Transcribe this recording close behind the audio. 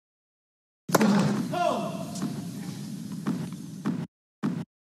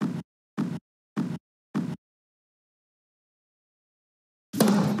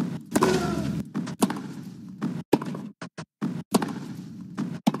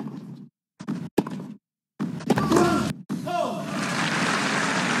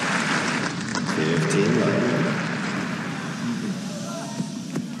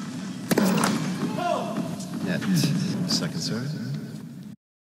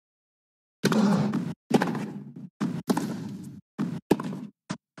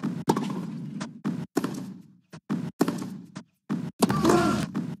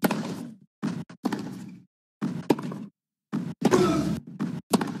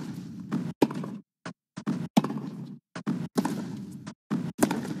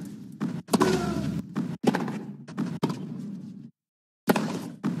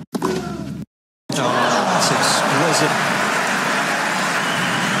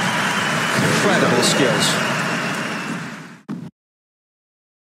Incredible skills.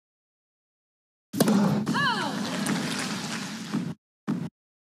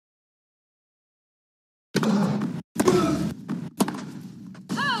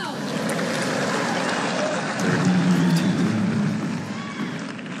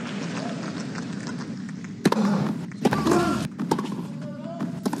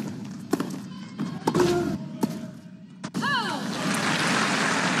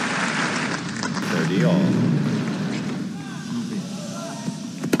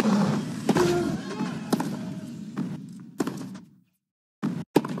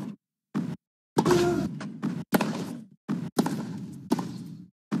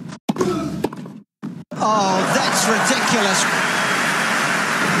 Oh, that's ridiculous.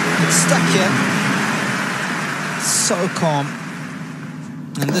 It's stuck here. So calm.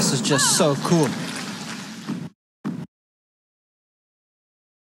 And this is just so cool.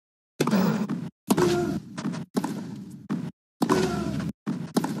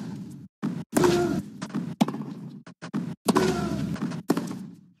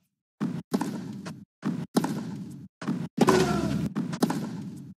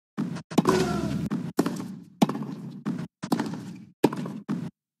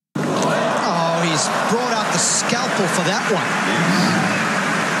 Brought out the scalpel for that one.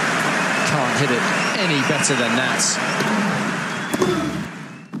 Can't hit it any better than that.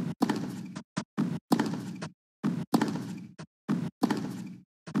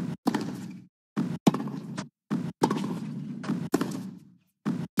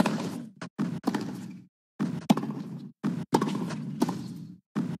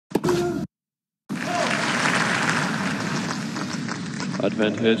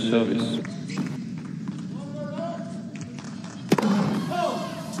 Advantage service.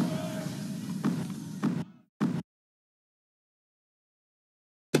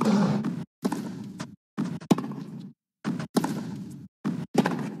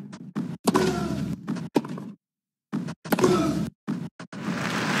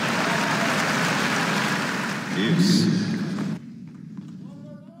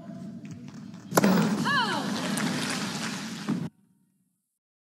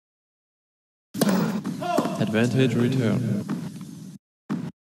 Advantage return.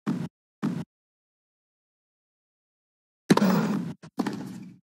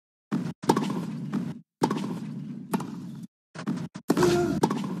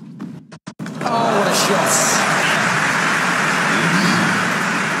 Oh, what a shot.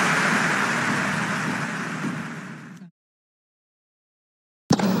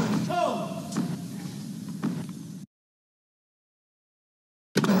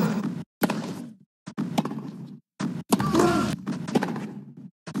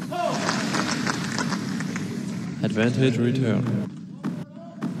 Advantage return.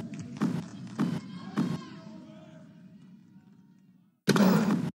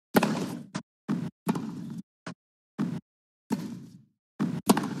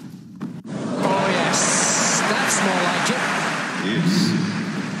 Oh yes, that's more like it. Yes.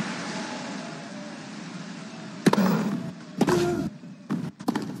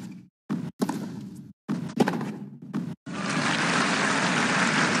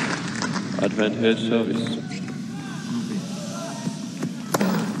 Advantage service.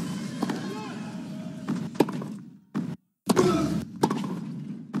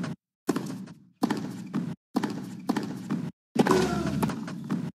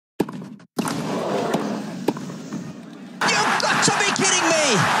 To be kidding me!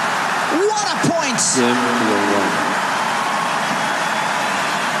 What a point!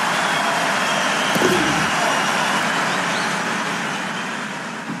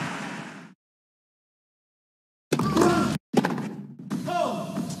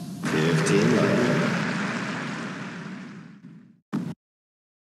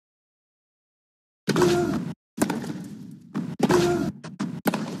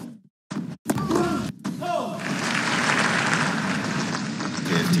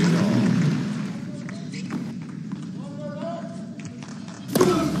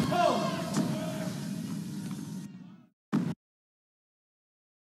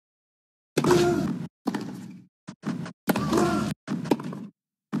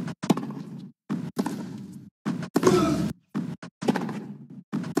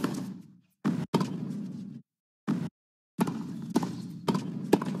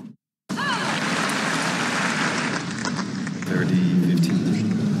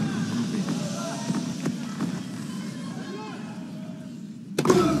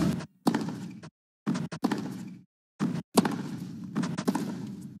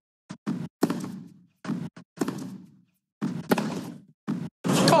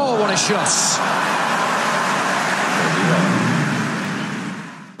 Oh, what a shot.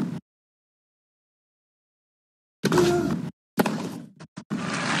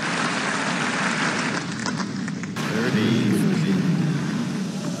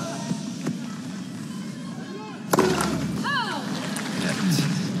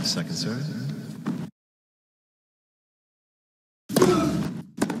 Second serve.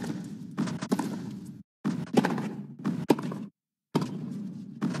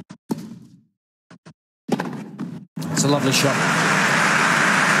 It's a lovely shot.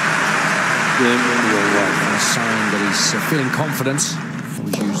 A sign that he's feeling confident.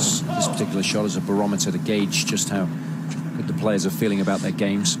 Always use this particular shot as a barometer to gauge just how good the players are feeling about their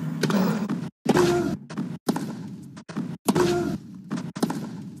games.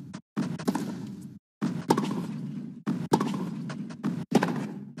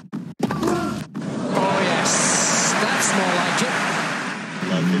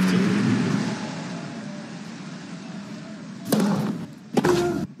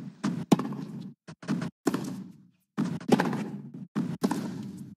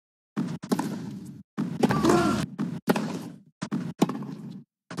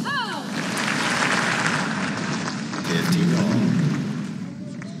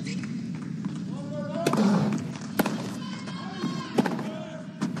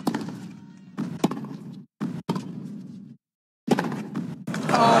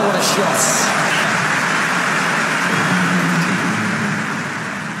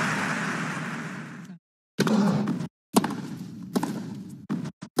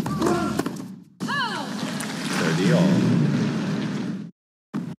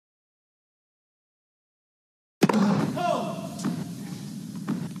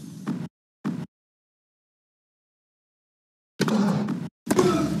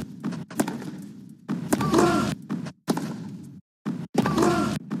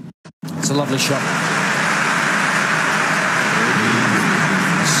 It's a lovely shot. A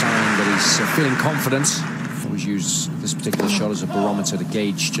sign that he's feeling confident. Always use this particular shot as a barometer to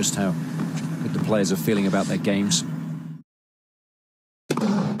gauge just how good the players are feeling about their games.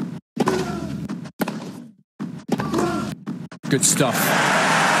 Good stuff.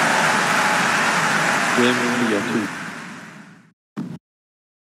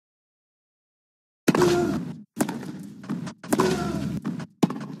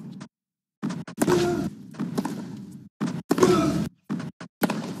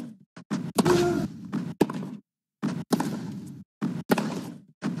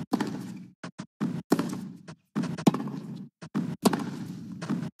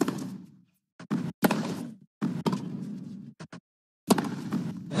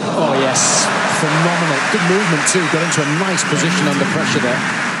 Phenomenal. Good movement too. Got into a nice position under pressure there.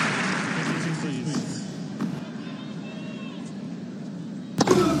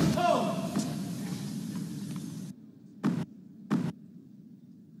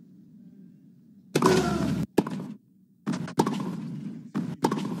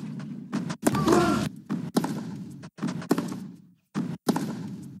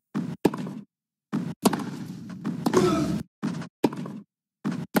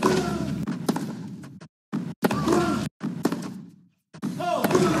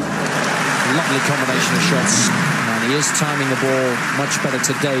 Lovely combination of shots, and he is timing the ball much better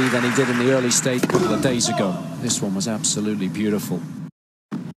today than he did in the early stage a couple of days ago. This one was absolutely beautiful.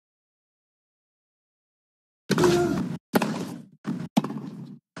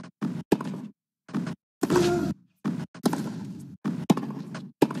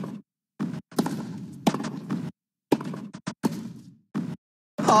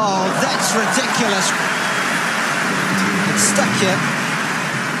 Oh, that's ridiculous. It's stuck here.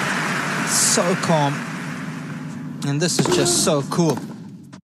 So calm, and this is just so cool.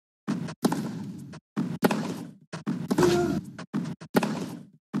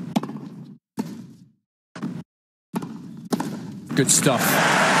 Good stuff.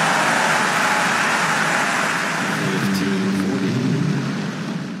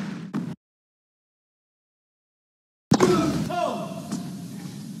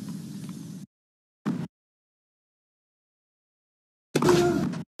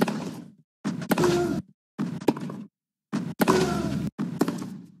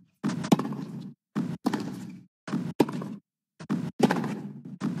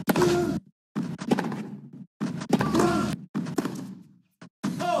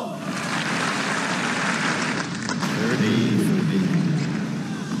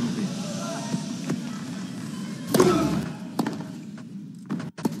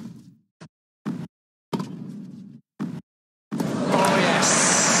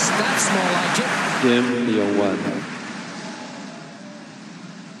 Game 1.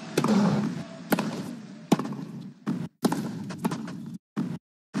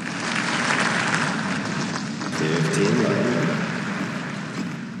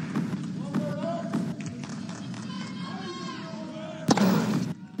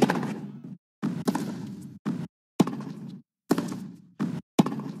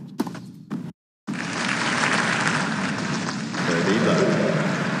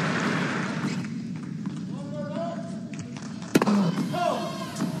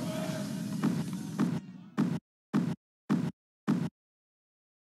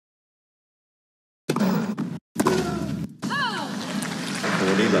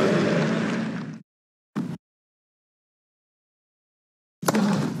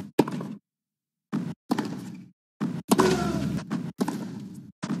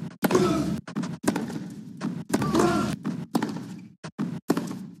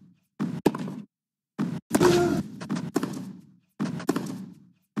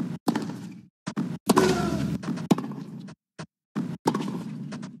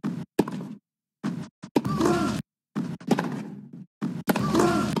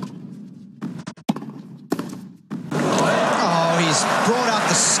 brought out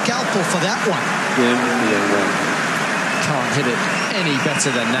the scalpel for that one. Can't hit it any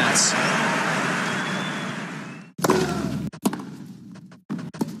better than that.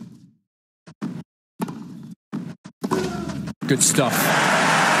 Good stuff.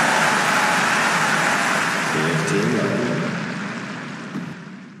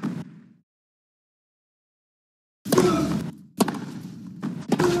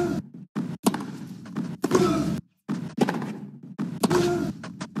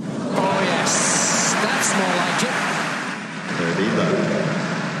 Oh yes, that's more like it. 30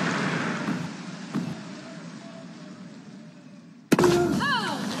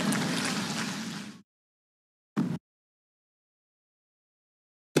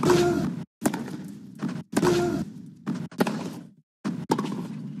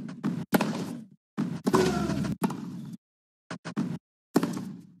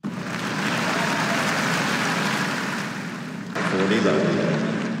 love.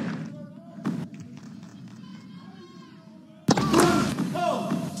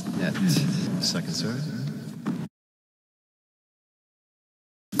 Net. Second serve.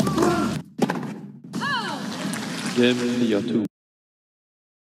 Game clear 2.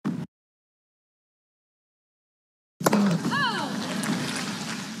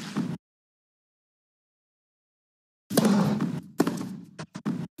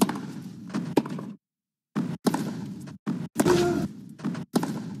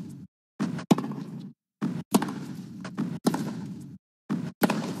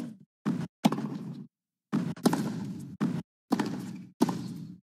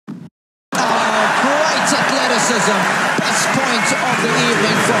 Best point of the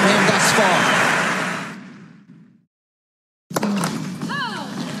evening from him thus far.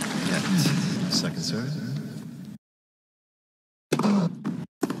 Net. Second serve.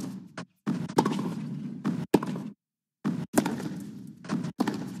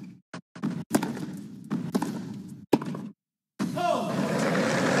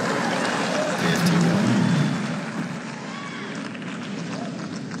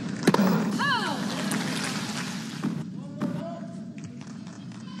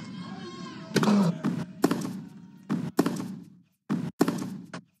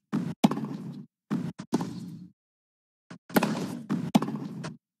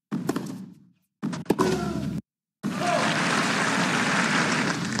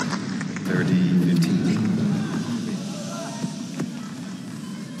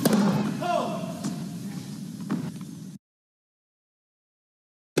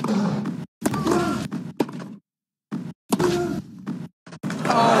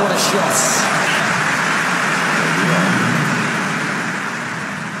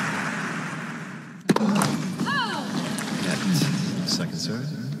 Second serve.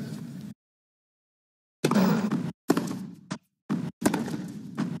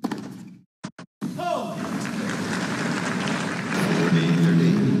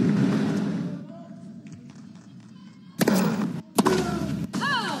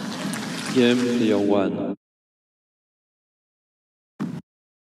 40-30. Game clear 1.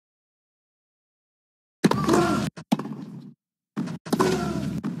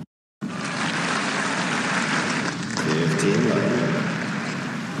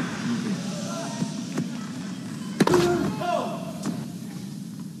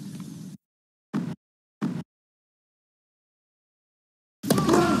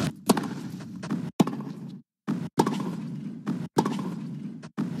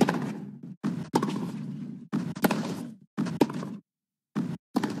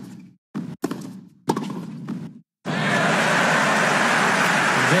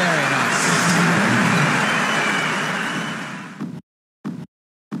 Very nice.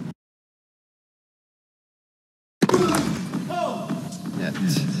 Net.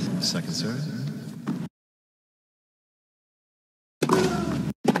 Second serve.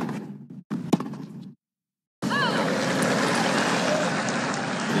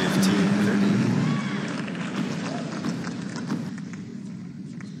 15-30.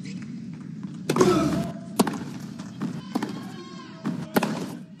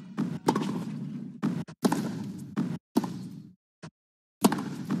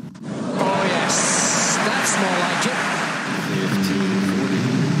 Oh yes, that's more like it.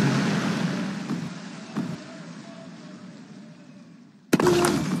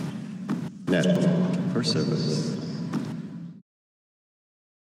 15-40. Net. For service.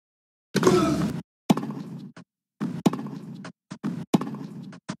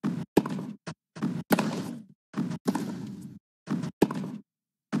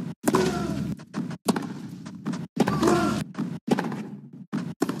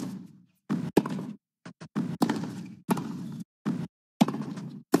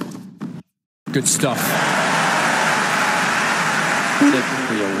 Good stuff. Set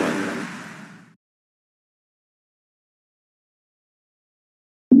 301.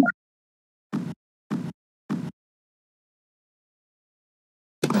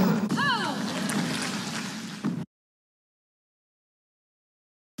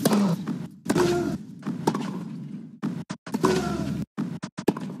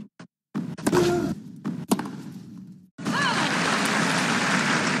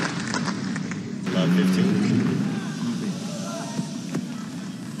 Love 15.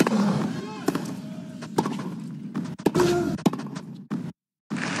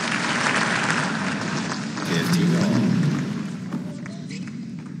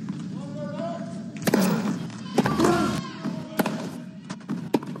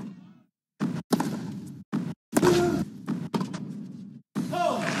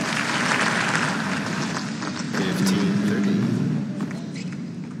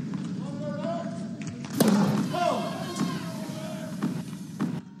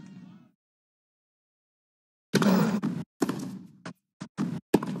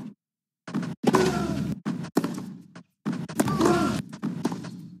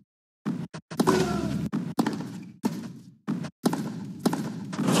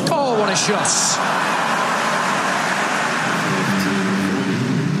 Oh, what a shot.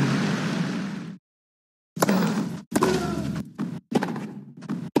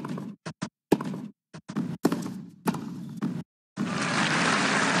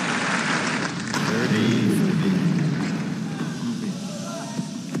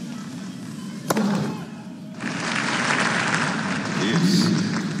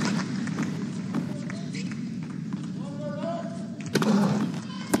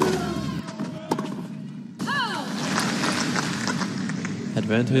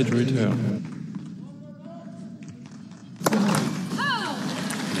 Advantage return.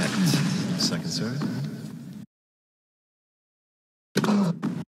 Net. Second serve.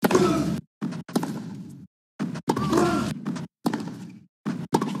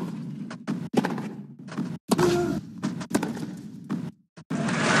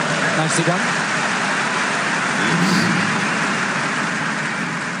 Nicely done.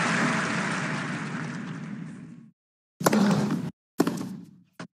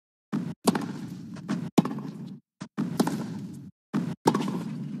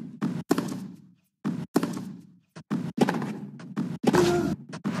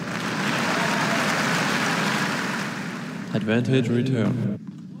 Advantage return.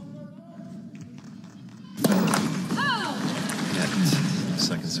 Net.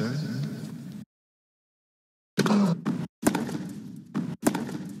 Second serve.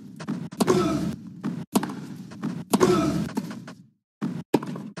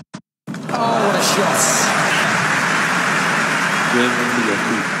 Oh, what a shot. Game number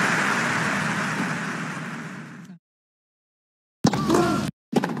 2.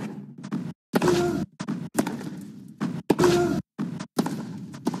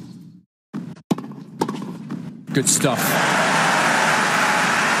 Good stuff.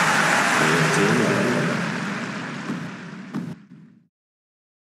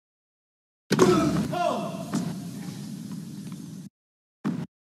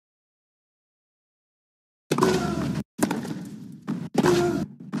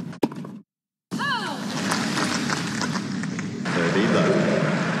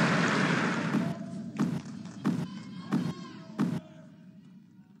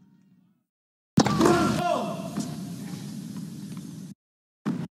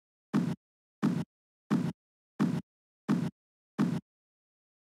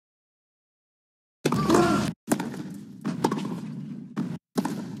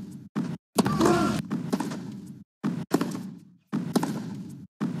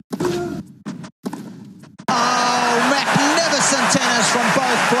 Tennis from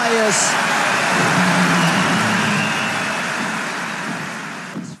both players.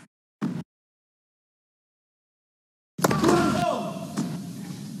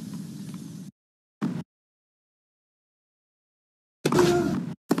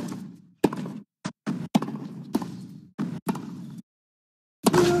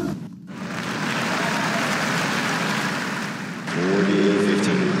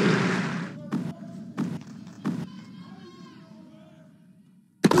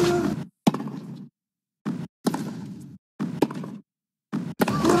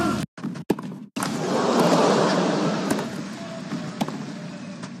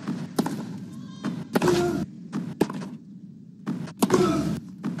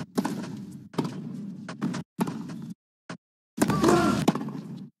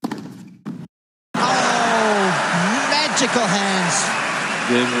 Magical hands.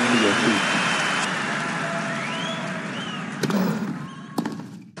 Game number 2.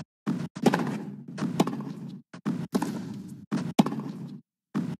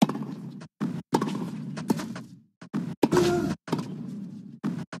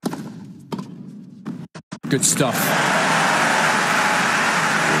 Good stuff.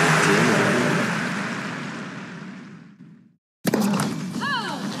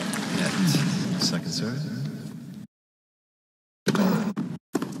 Net. Second serve.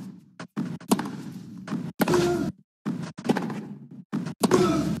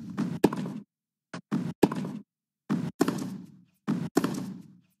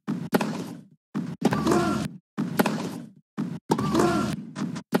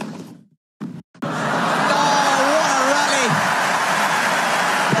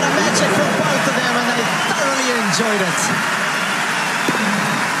 Enjoyed it.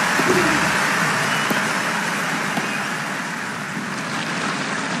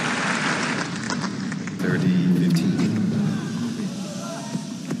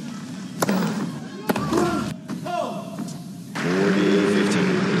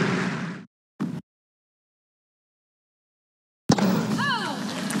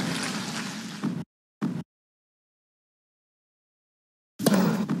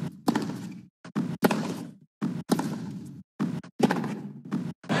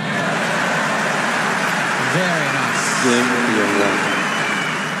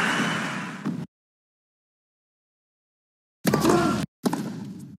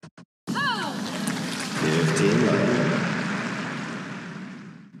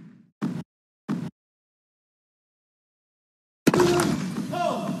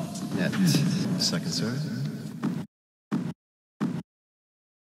 Second serve.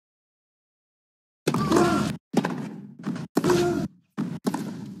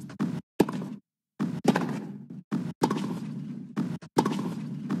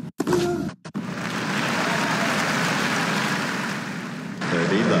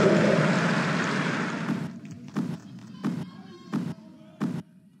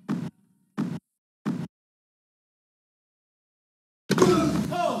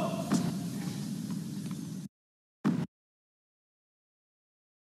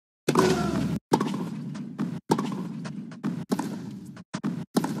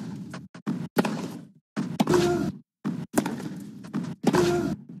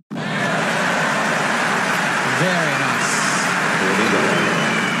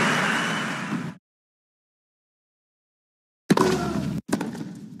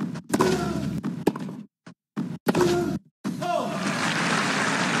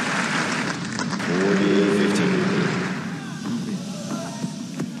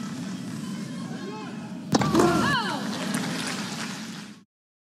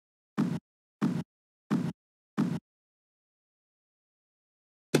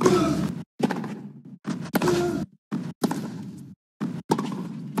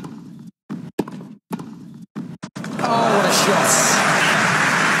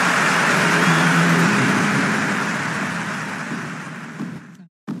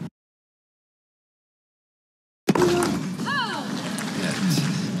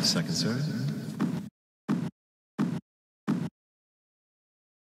 Second serve.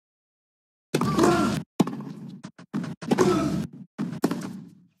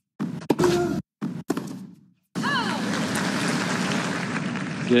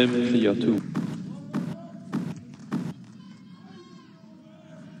 Game clear 2.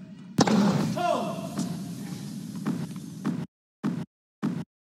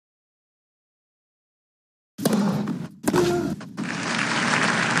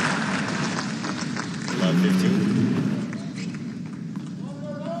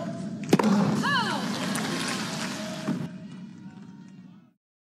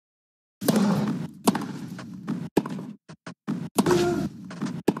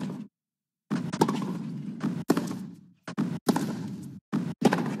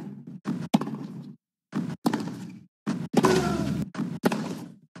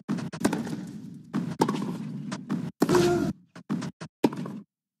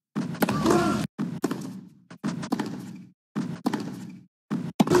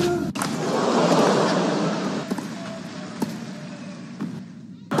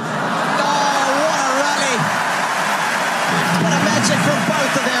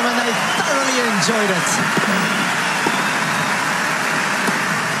 Enjoyed it.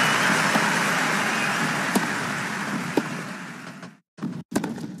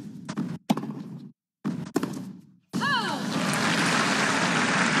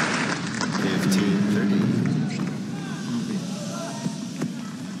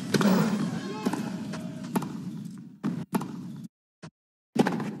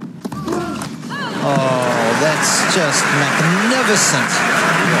 Oh, that's just magnificent.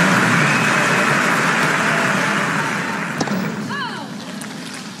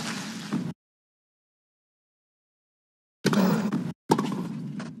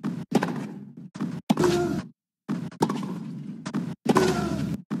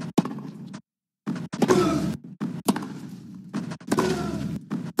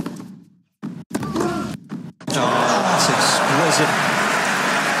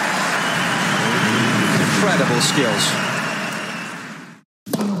 incredible skills.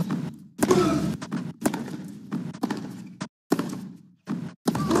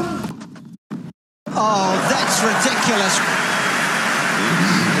 Oh, that's ridiculous.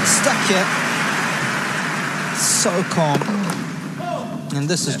 It's stuck here. So calm. And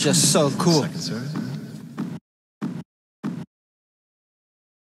this is just so cool. Second serve.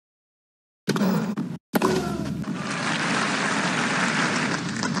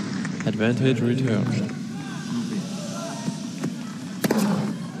 Advantage return.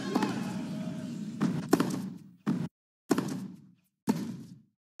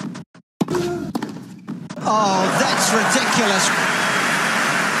 Oh, that's ridiculous.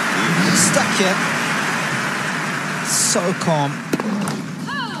 It's stuck here. So calm.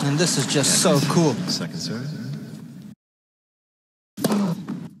 And this is just so cool. Second serve.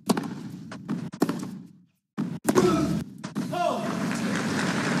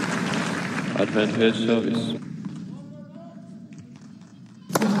 Advantage service.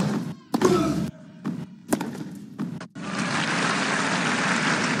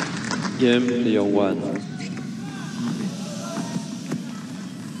 Game player 1.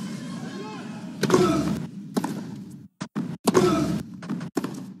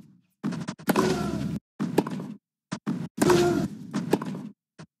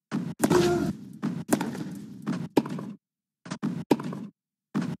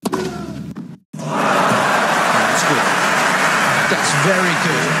 Very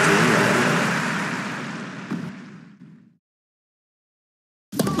good.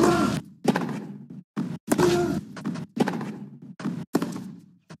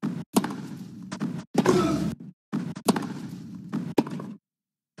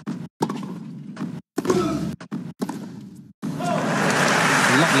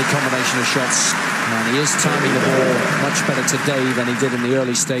 Lovely combination of shots. And he is timing the ball much better today than he did in the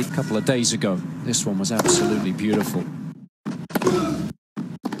early stage a couple of days ago. This one was absolutely beautiful.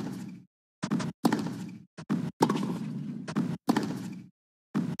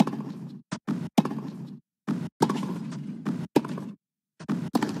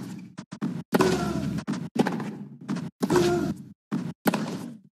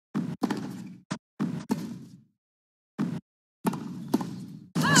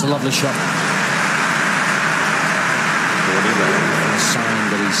 It's a lovely shot. A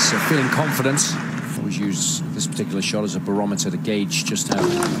sign that he's feeling confident. Always use this particular shot as a barometer to gauge just how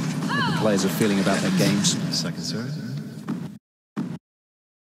the players are feeling about their games. Second serve.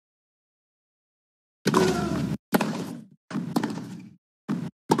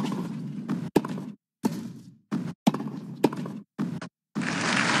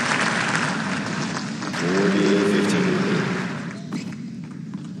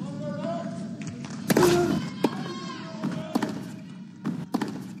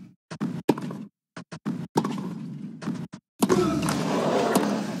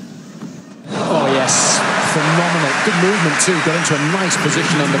 Phenomenal. Good movement too. Got into a nice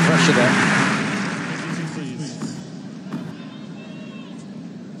position under pressure there.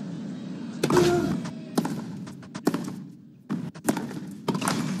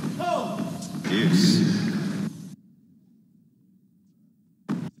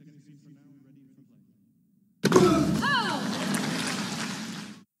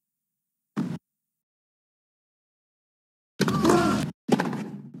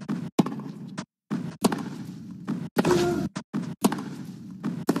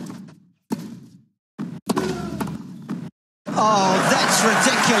 Oh, that's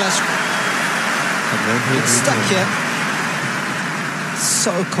ridiculous. It's stuck here.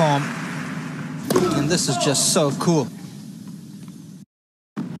 So calm. And this is just so cool.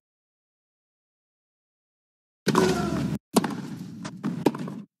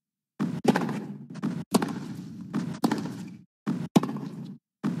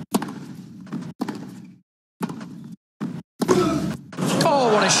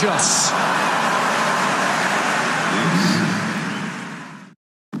 Oh, what a shot.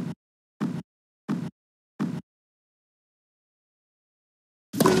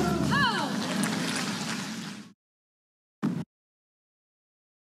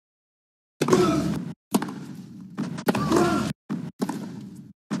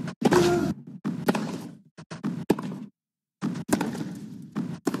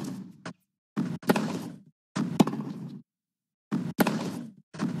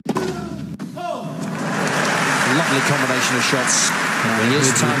 Lovely combination of shots. He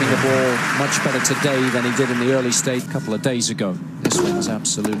is timing the ball much better today than he did in the early stage a couple of days ago. This one was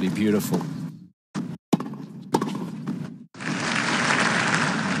absolutely beautiful.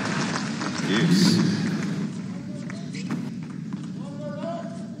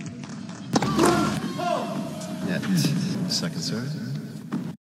 Net. Second serve.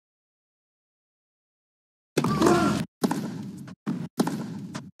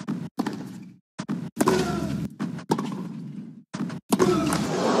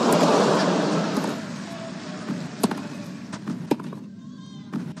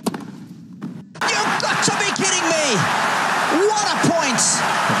 You've got to be kidding me! What a point!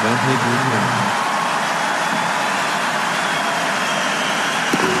 Advantage return.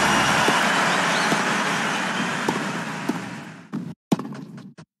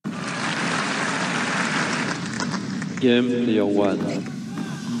 Game player 1.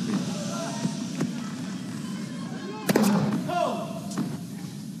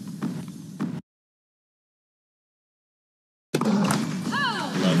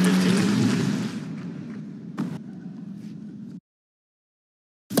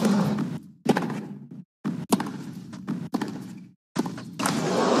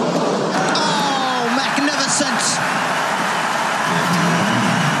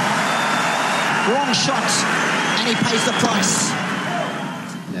 Wrong shot, and he pays the price.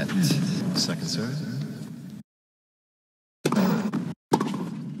 Net. Second serve.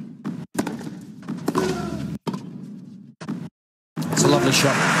 It's a lovely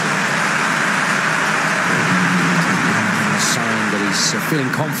shot. A sign that he's feeling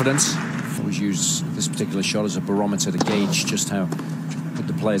confident. Always use this particular shot as a barometer to gauge just how good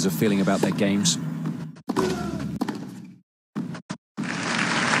the players are feeling about their games.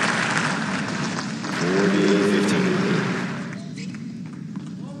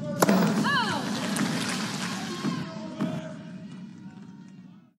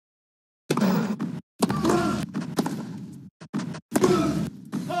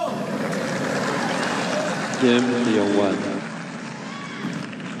 Game player 1.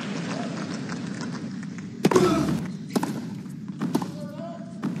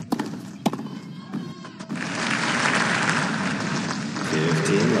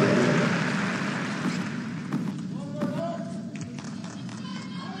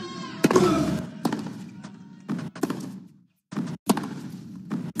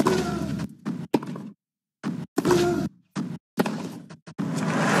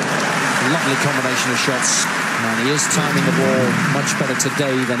 Lovely combination of shots, and he is timing the ball much better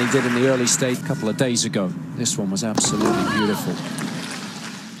today than he did in the early stage a couple of days ago. This one was absolutely beautiful.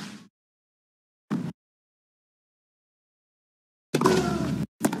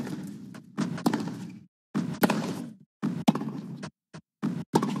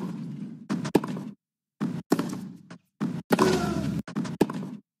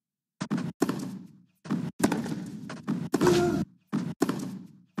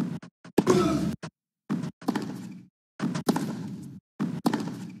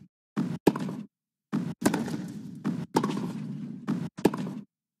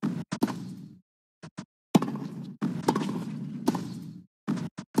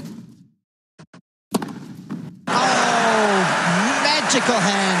 Magical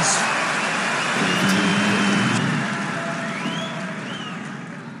hands.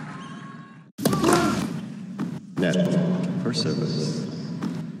 Net. For service.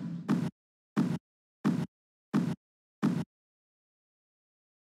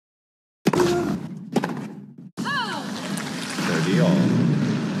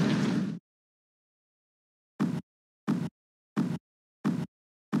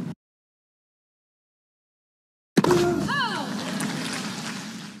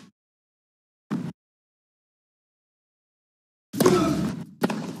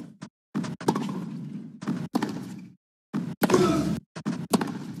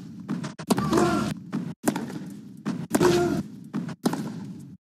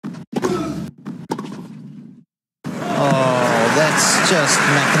 That's just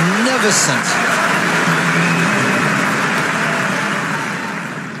magnificent.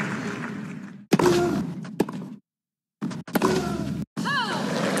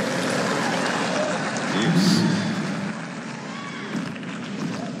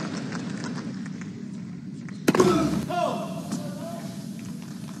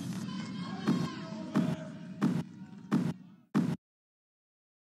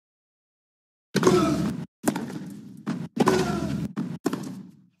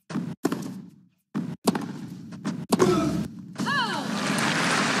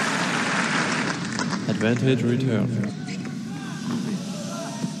 Advantage return.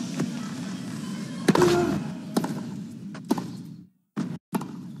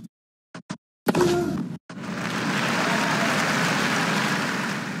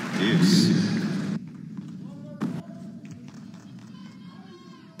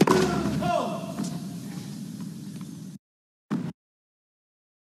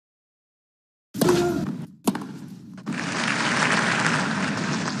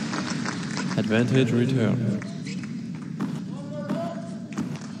 Advantage return.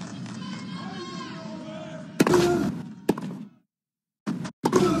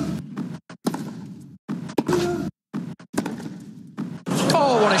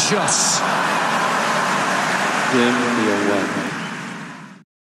 Oh, what a shot! Game player 1.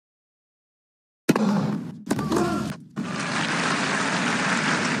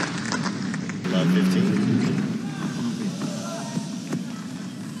 Love 15.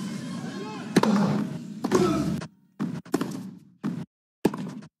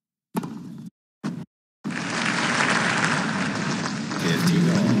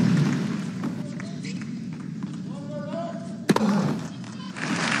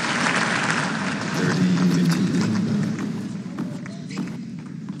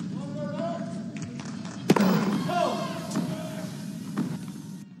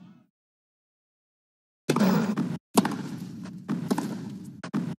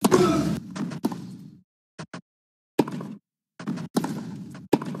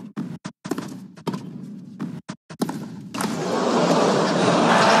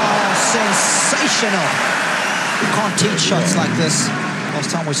 You can't teach shots like this. Last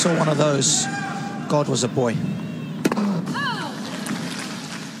time we saw one of those, God was a boy.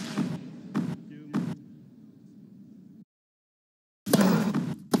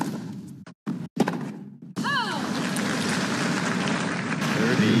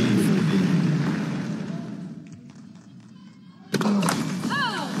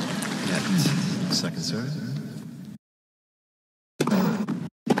 Second serve.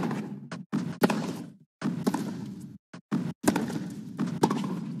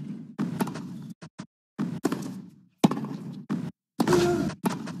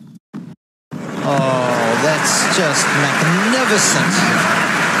 Oh, that's just magnificent.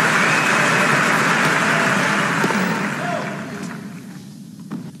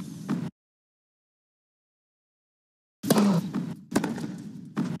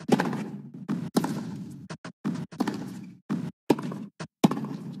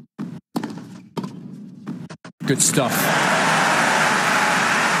 Good stuff.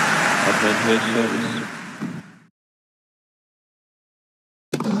 Advantage service.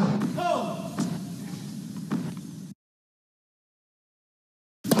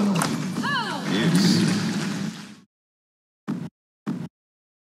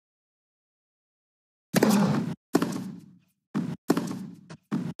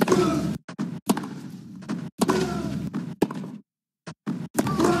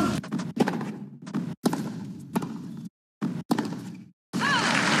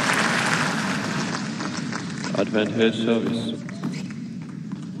 Advantage service.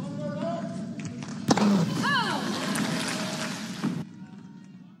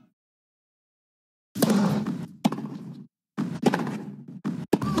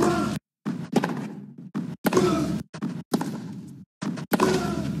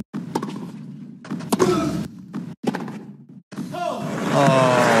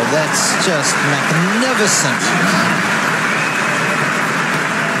 Oh, that's just magnificent.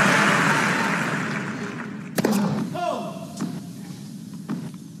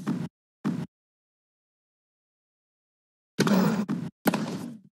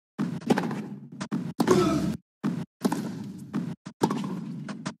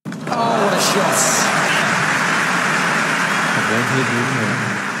 Oh, what a shot! Advantage return.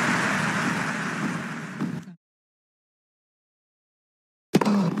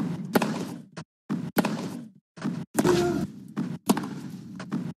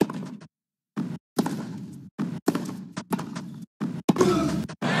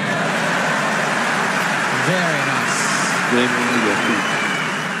 Very nice. Game player 2.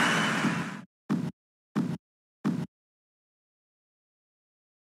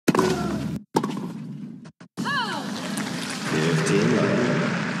 Love.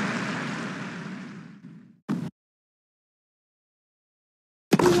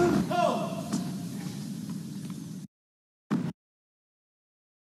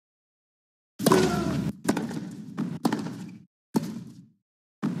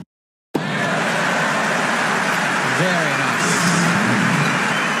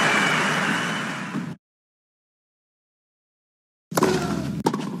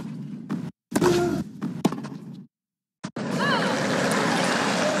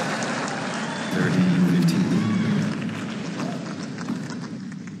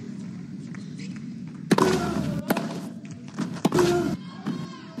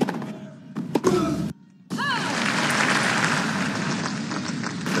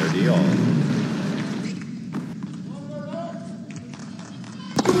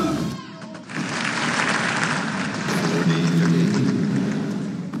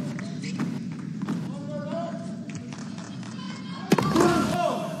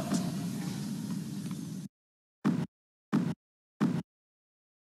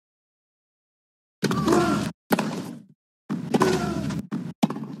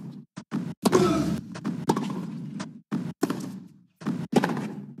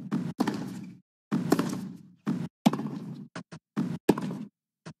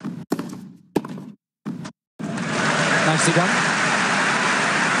 Nicely done.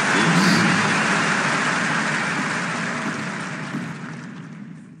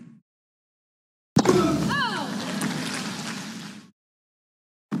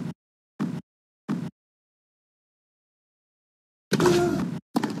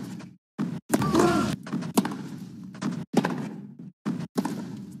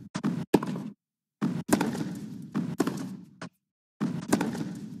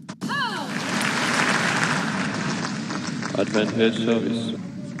 Advantage service.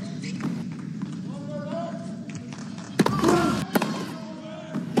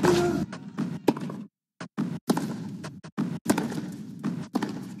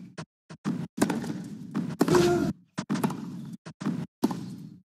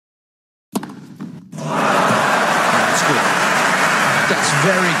 That's good. That's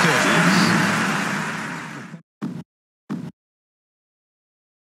very good.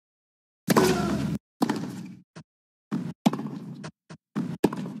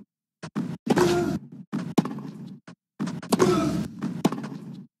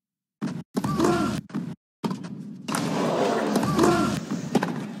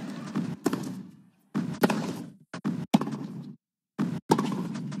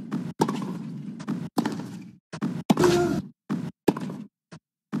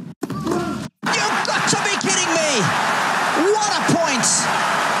 You've got to be kidding me! What a point!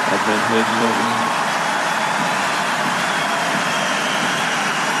 Advantage service.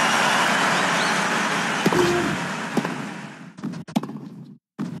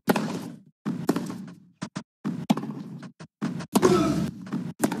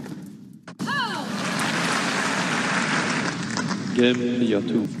 Game clear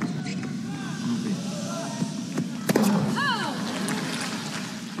 2.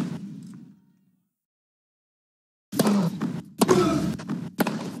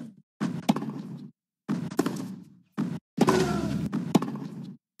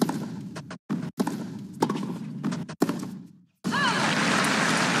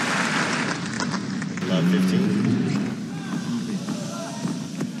 Love 15.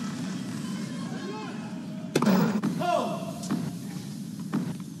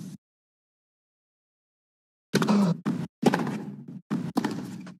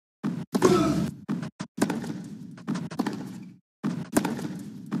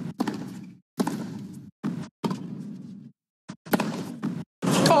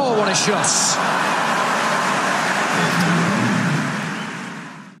 Oh, what a shot.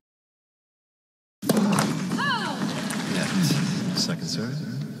 Net. Second serve.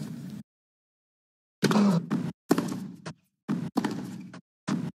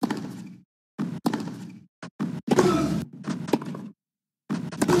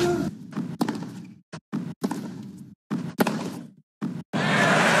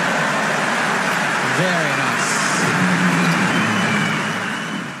 Very nice.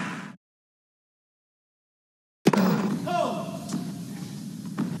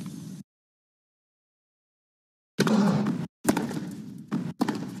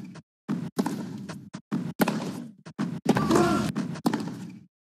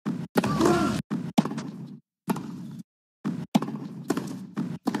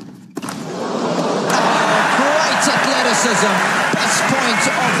 Great athleticism. Best point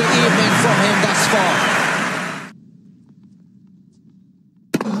of the evening from him thus far.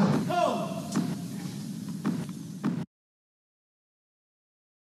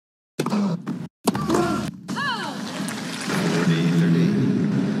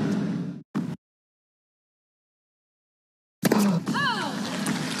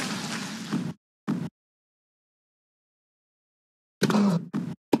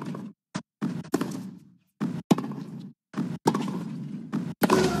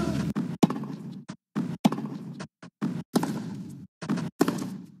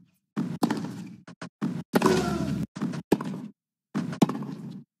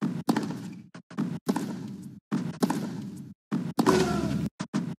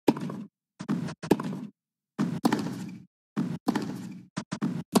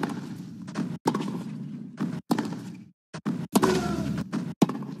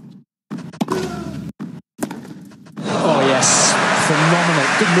 Oh, yes. Phenomenal.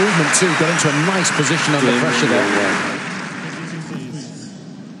 Good movement, too. Got into a nice position under pressure there.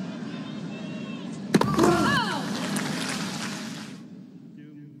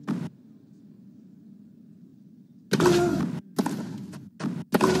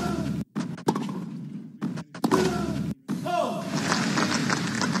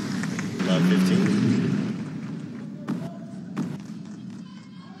 Love 15.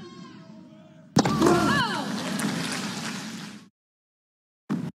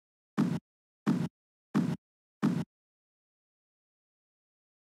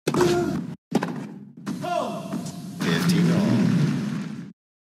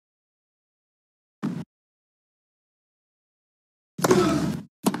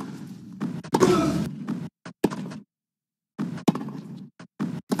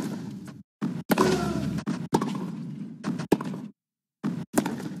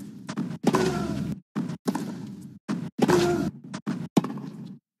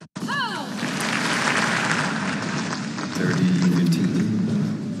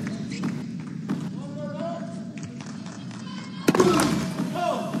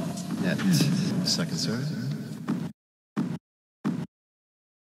 Second serve.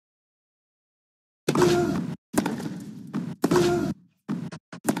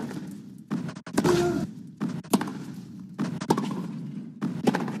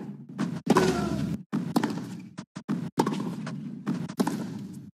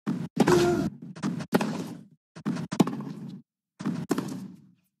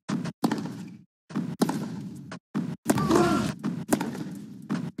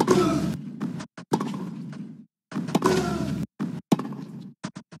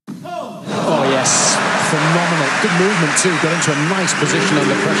 Phenomenal. Good movement too. Got into a nice position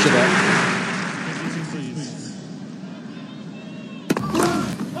under pressure there.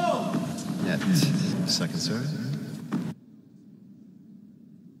 Net. Second serve.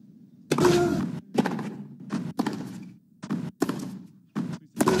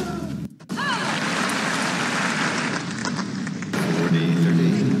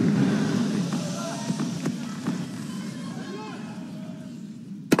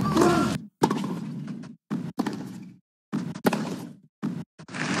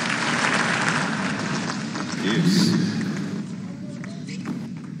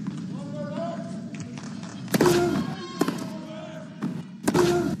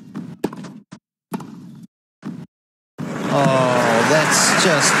 Oh, that's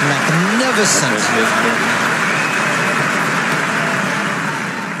just magnificent.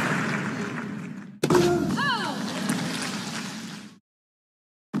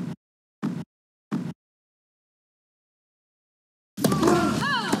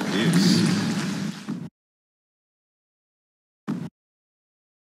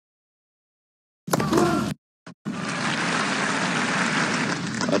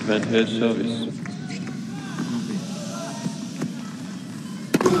 Advantage service.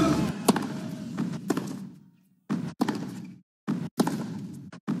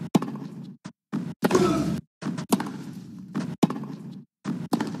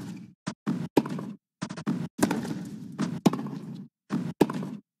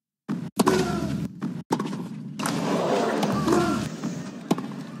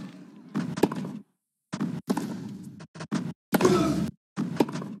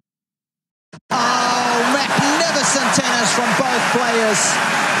 Tennis from both players.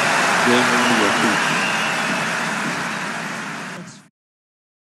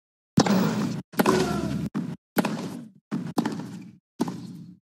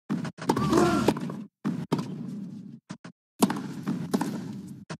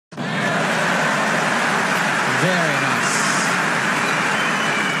 Very nice.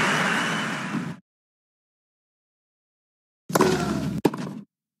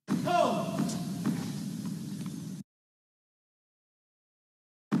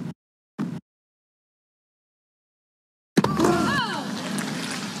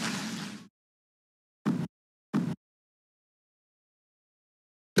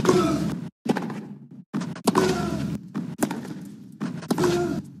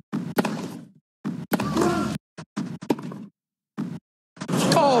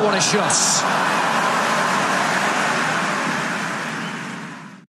 Oh, what a shot.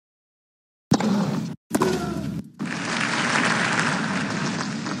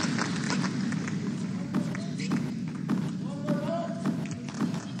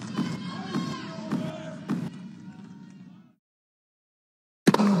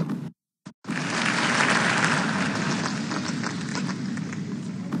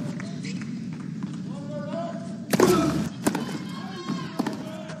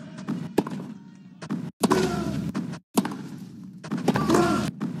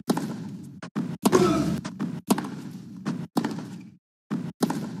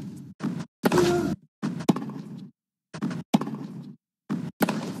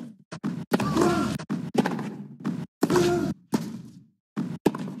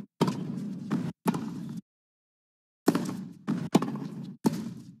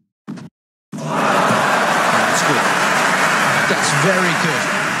 That's very good.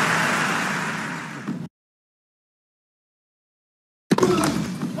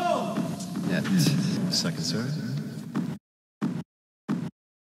 Net. Second serve.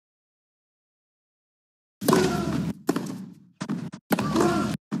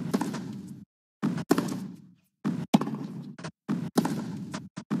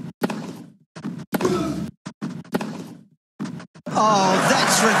 Oh,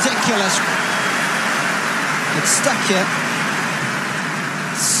 that's ridiculous. It's stuck here.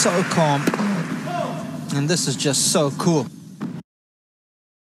 So calm. And this is just so cool.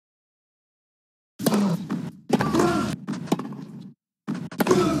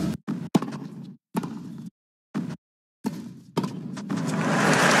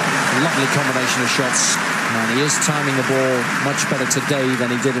 Lovely combination combination of shots. And he is timing the ball much better today than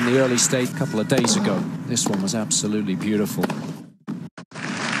he did in the early stage a couple of days ago. This one was absolutely beautiful.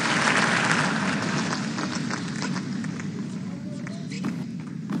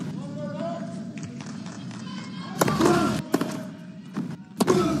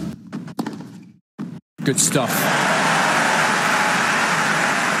 Good stuff.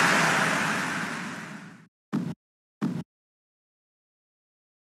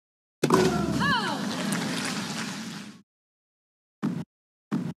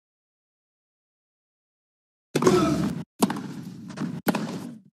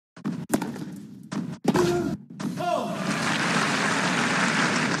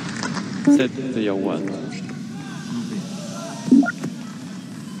 Set player 1.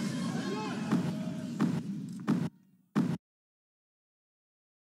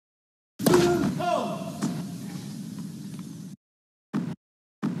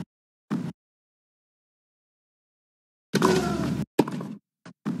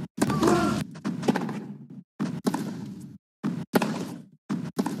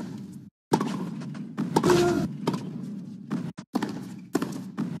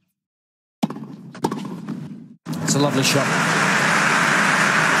 It's a lovely shot.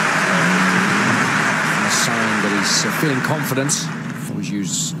 And a sign that he's feeling confident. Always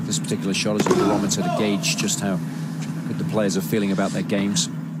use this particular shot as a barometer to gauge just how good the players are feeling about their games.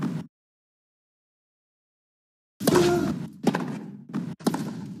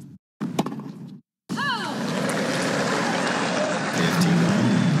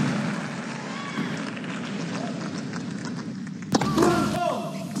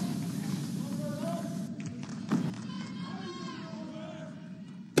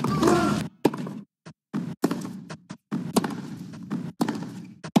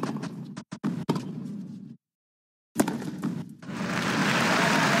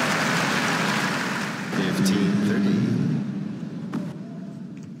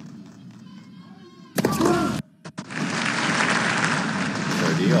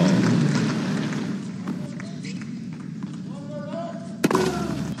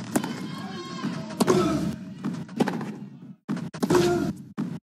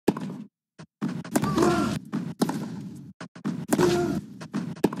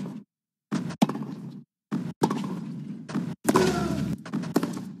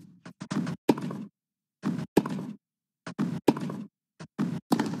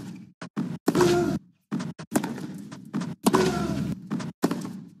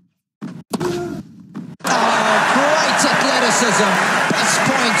 Best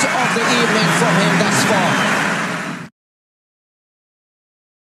point of the evening from him thus far.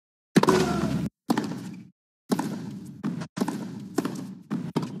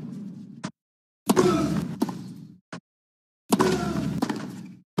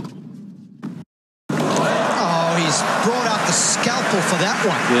 Oh, he's brought out the scalpel for that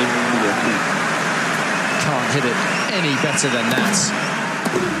one. Can't hit it any better than that.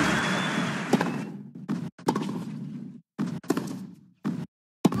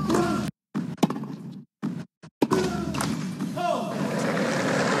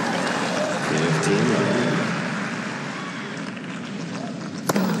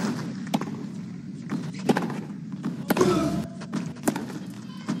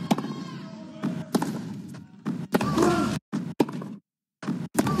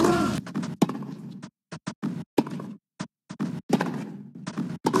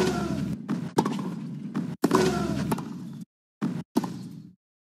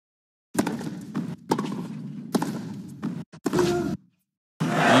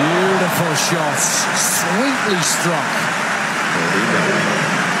 Shots sweetly struck.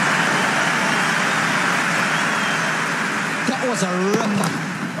 That was a ripper.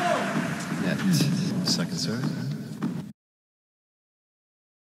 Net. Second serve.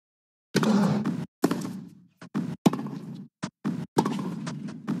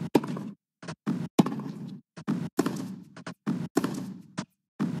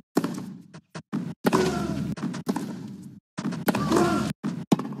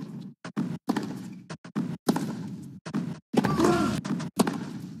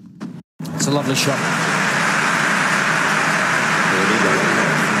 It's a lovely shot.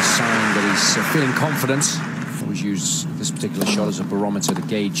 A sign that he's feeling confident. Always use this particular shot as a barometer to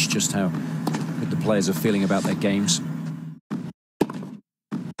gauge just how good the players are feeling about their games.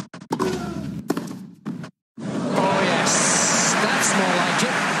 Oh yes, that's more like it.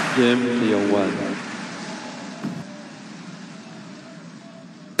 Game player 1.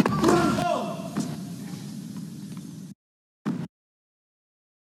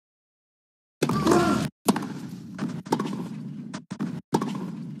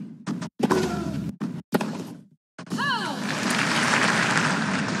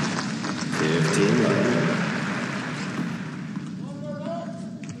 15 love.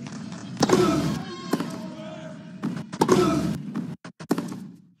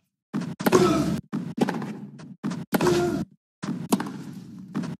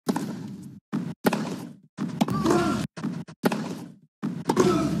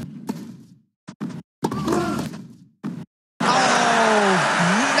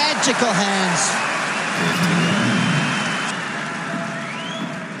 Magical hands. 15.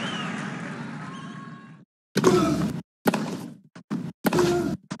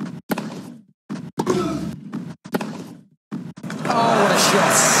 Oh, what a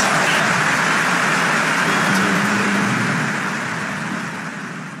shot.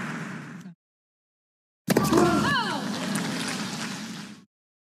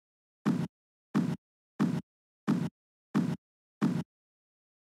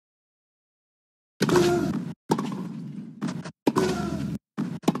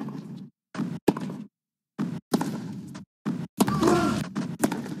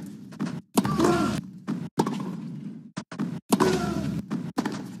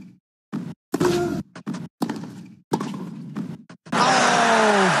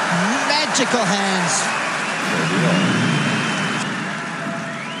 Magical hands.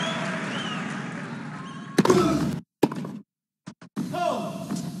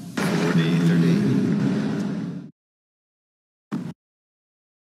 30.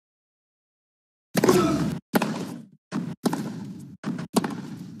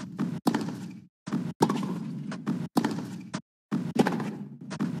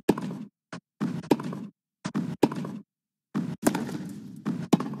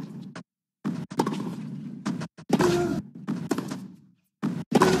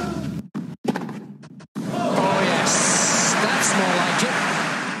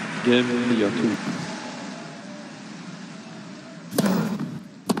 Give me your two.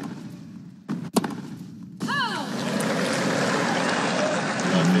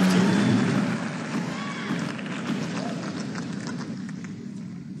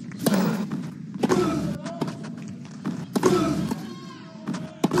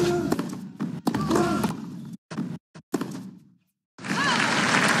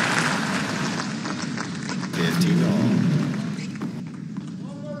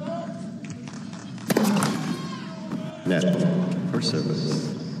 Net for service.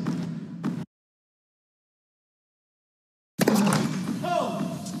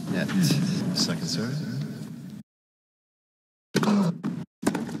 Net. Second serve.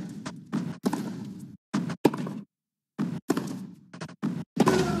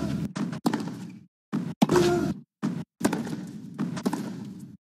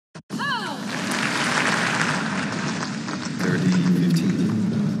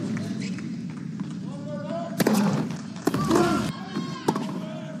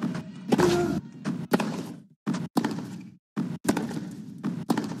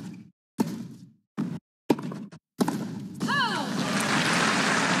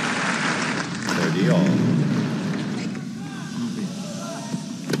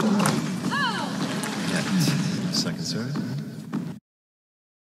 Second serve.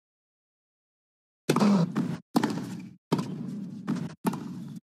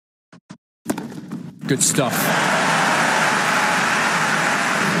 Good stuff.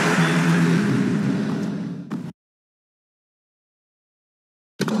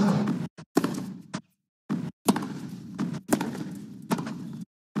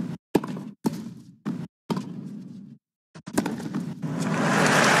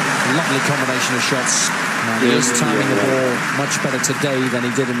 Lovely combination of shots. And he is timing the ball much better today than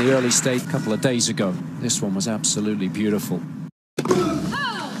he did in the early stage a couple of days ago. This one was absolutely beautiful.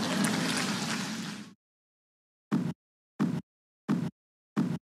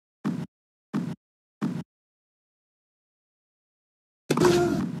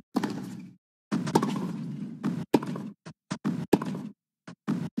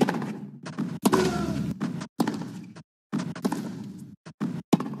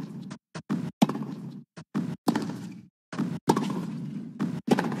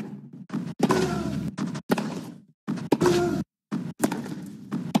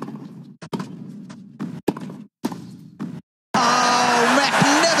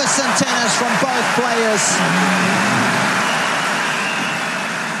 Tennis from both players.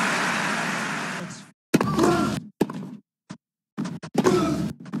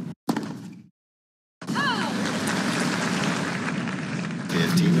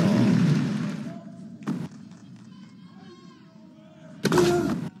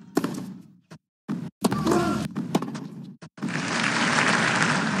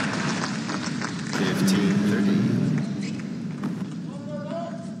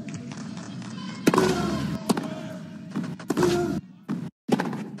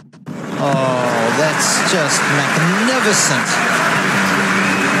 just magnificent.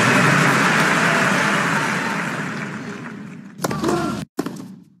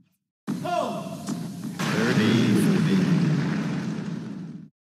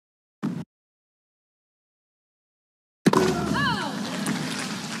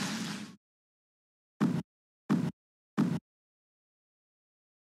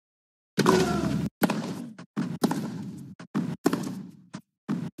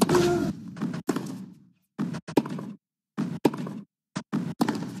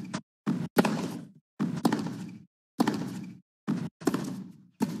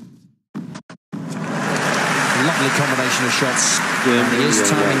 Lovely combination of shots. And he is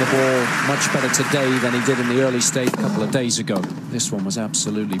timing the ball much better today than he did in the early stage a couple of days ago. This one was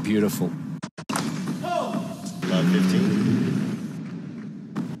absolutely beautiful. Love 15.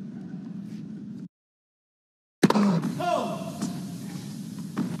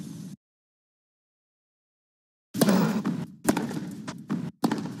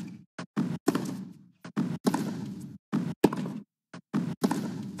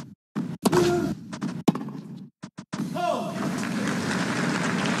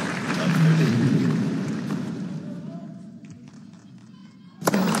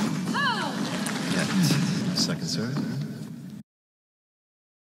 Second serve.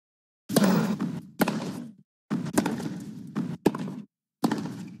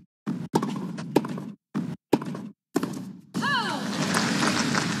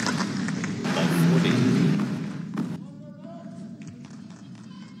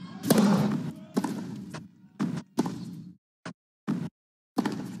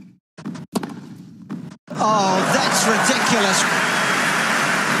 Oh, that's ridiculous.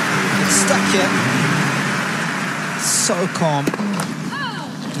 It's stuck here. So calm.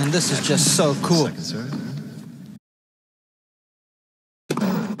 And this is just so cool. Second serve.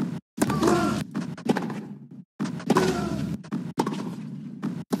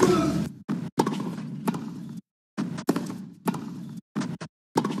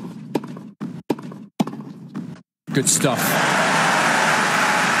 Good stuff.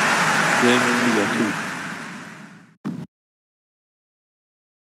 Game 2.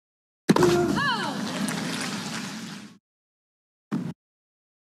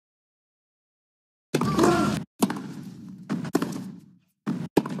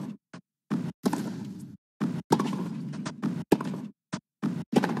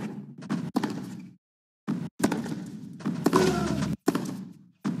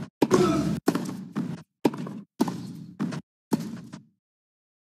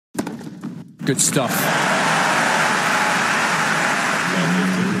 Good stuff.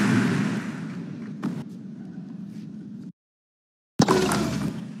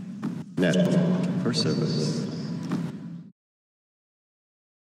 Net for service.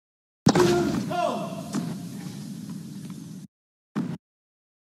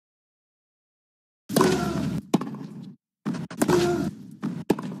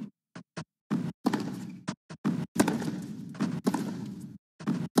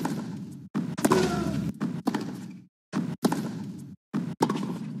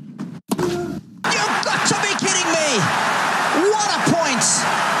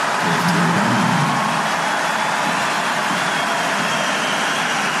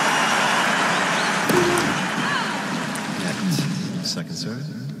 Second serve.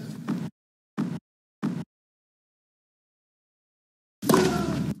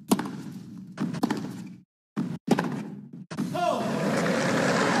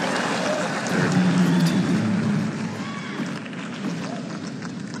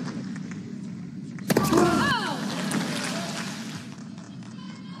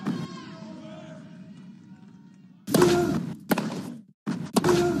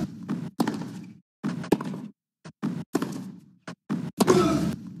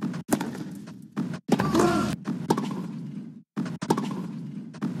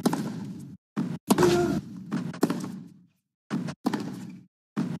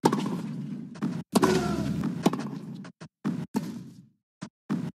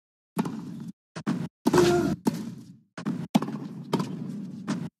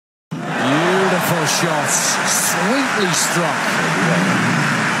 Shots sweetly struck.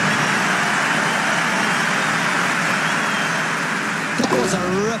 That was a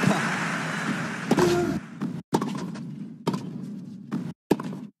ripper.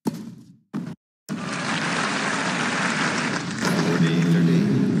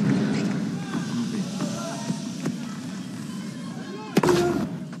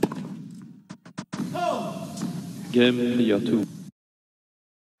 Game 2.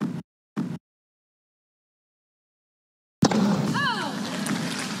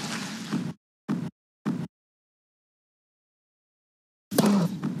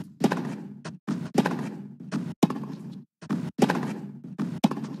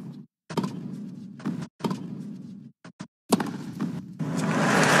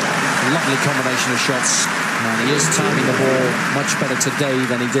 combination of shots. And he is timing the ball much better today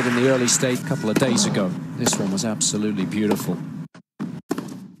than he did in the early stage a couple of days ago. This one was absolutely beautiful.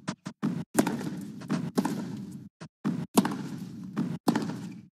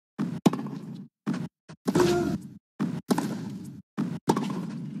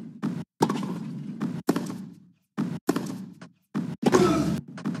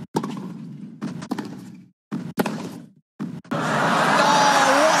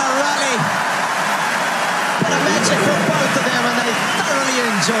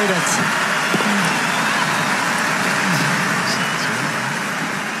 Enjoyed it.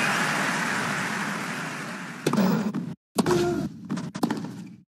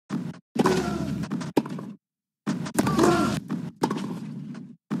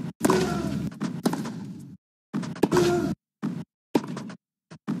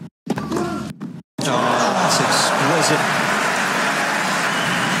 That's exquisite.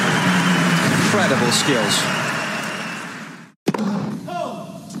 Incredible skills.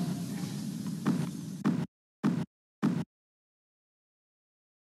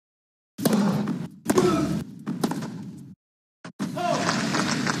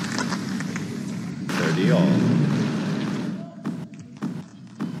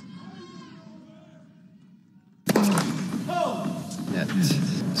 Net.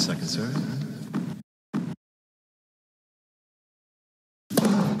 Second serve.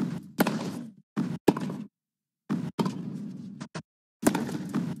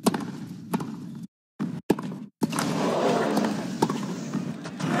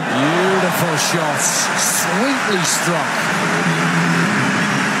 Beautiful shots, sweetly struck.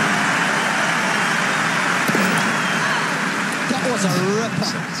 That was a ripper.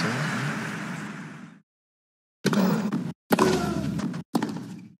 Second serve.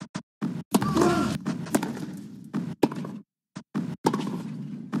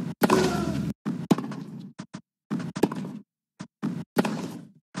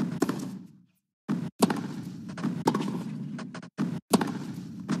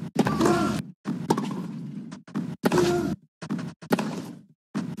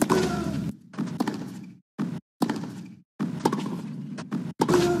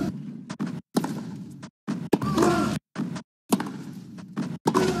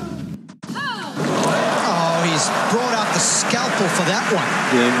 Brought out the scalpel for that one.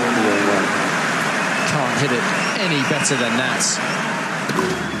 Can't hit it any better than that.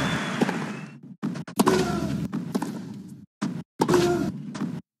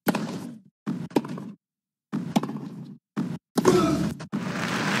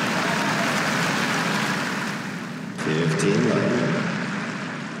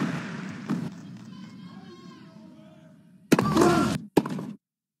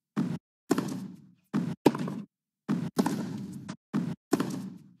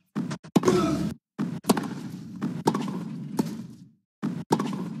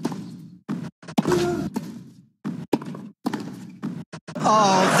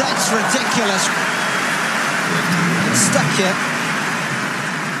 Oh, that's ridiculous. It's stuck here.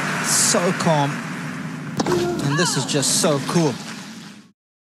 So calm. And this is just so cool.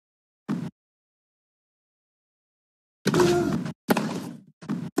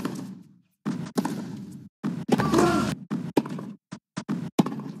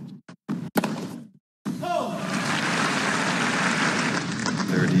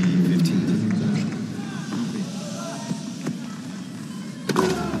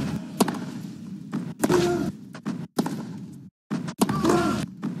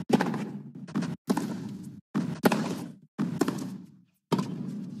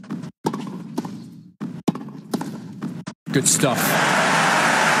 Good stuff.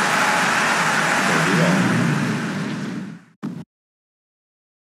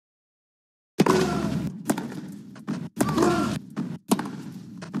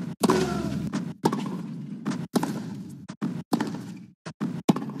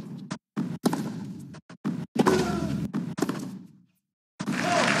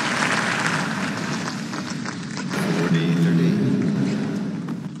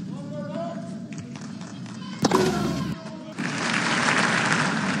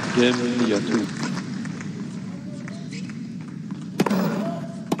 Game 30-15.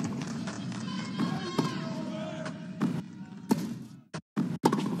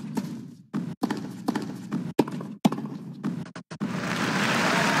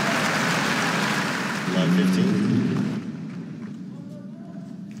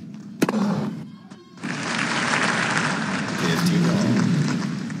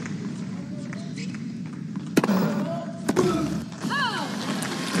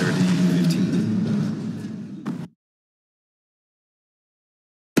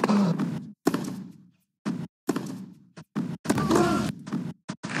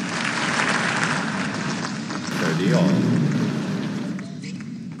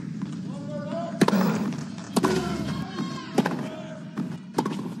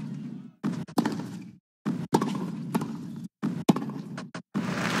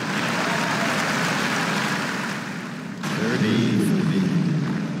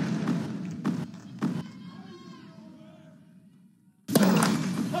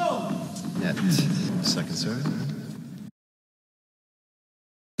 serve.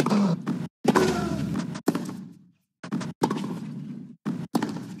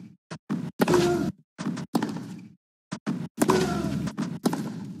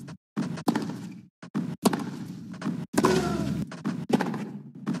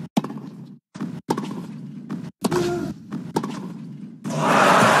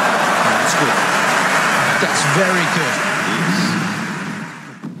 That's very good.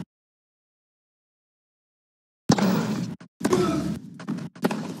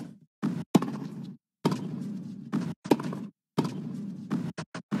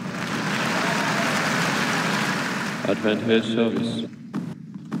 Advantage service.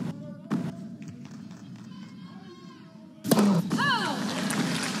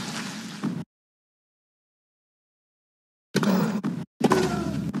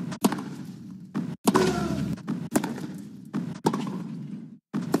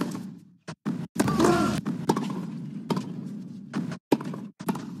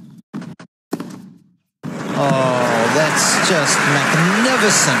 Oh, that's just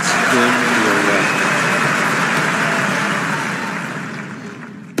magnificent.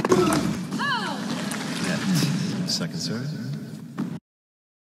 Second serve.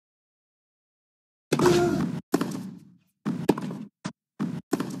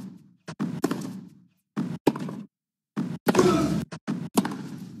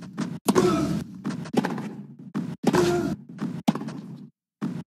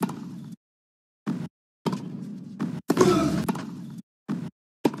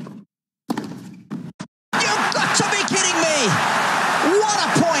 You've got to be kidding me! What a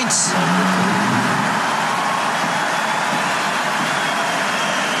point!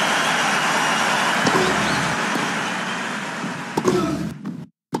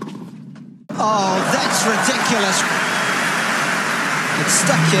 Oh, that's ridiculous. It's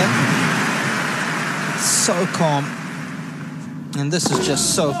stuck here. It's so calm. And this is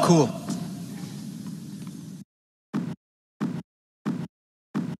just so cool.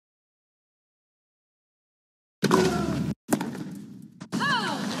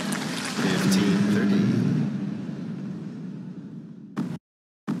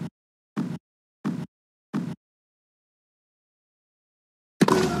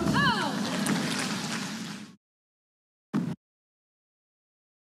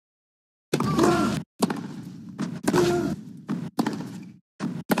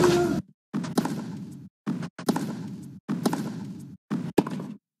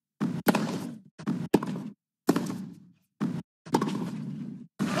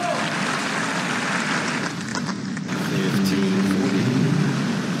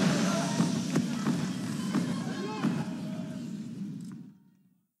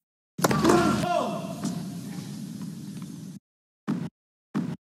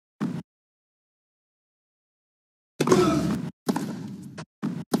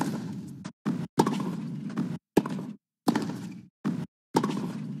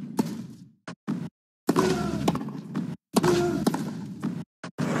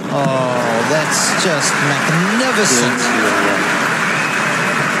 Oh, that's just magnificent.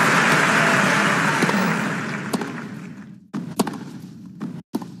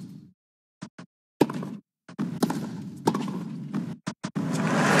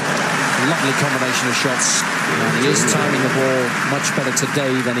 Lovely combination of shots. And he is timing the ball much better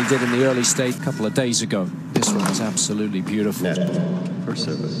today than he did in the early stage a couple of days ago. This one was absolutely beautiful. Net for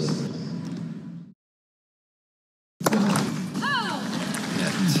service.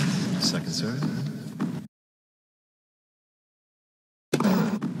 Net. Second serve.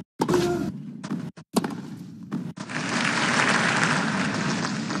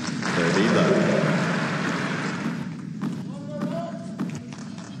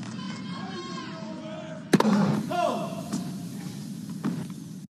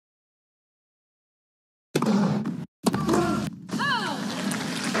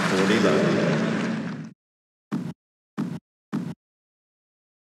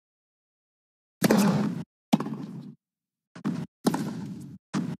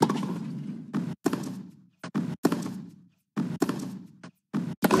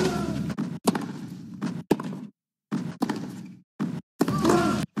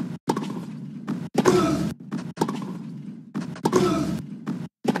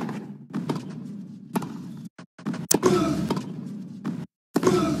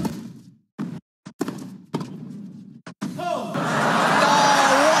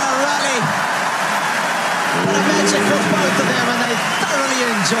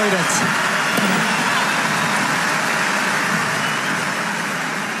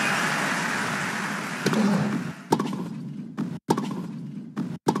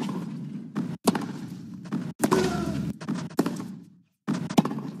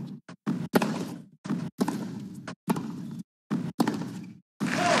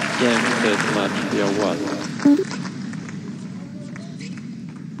 Game, set, match, we are one.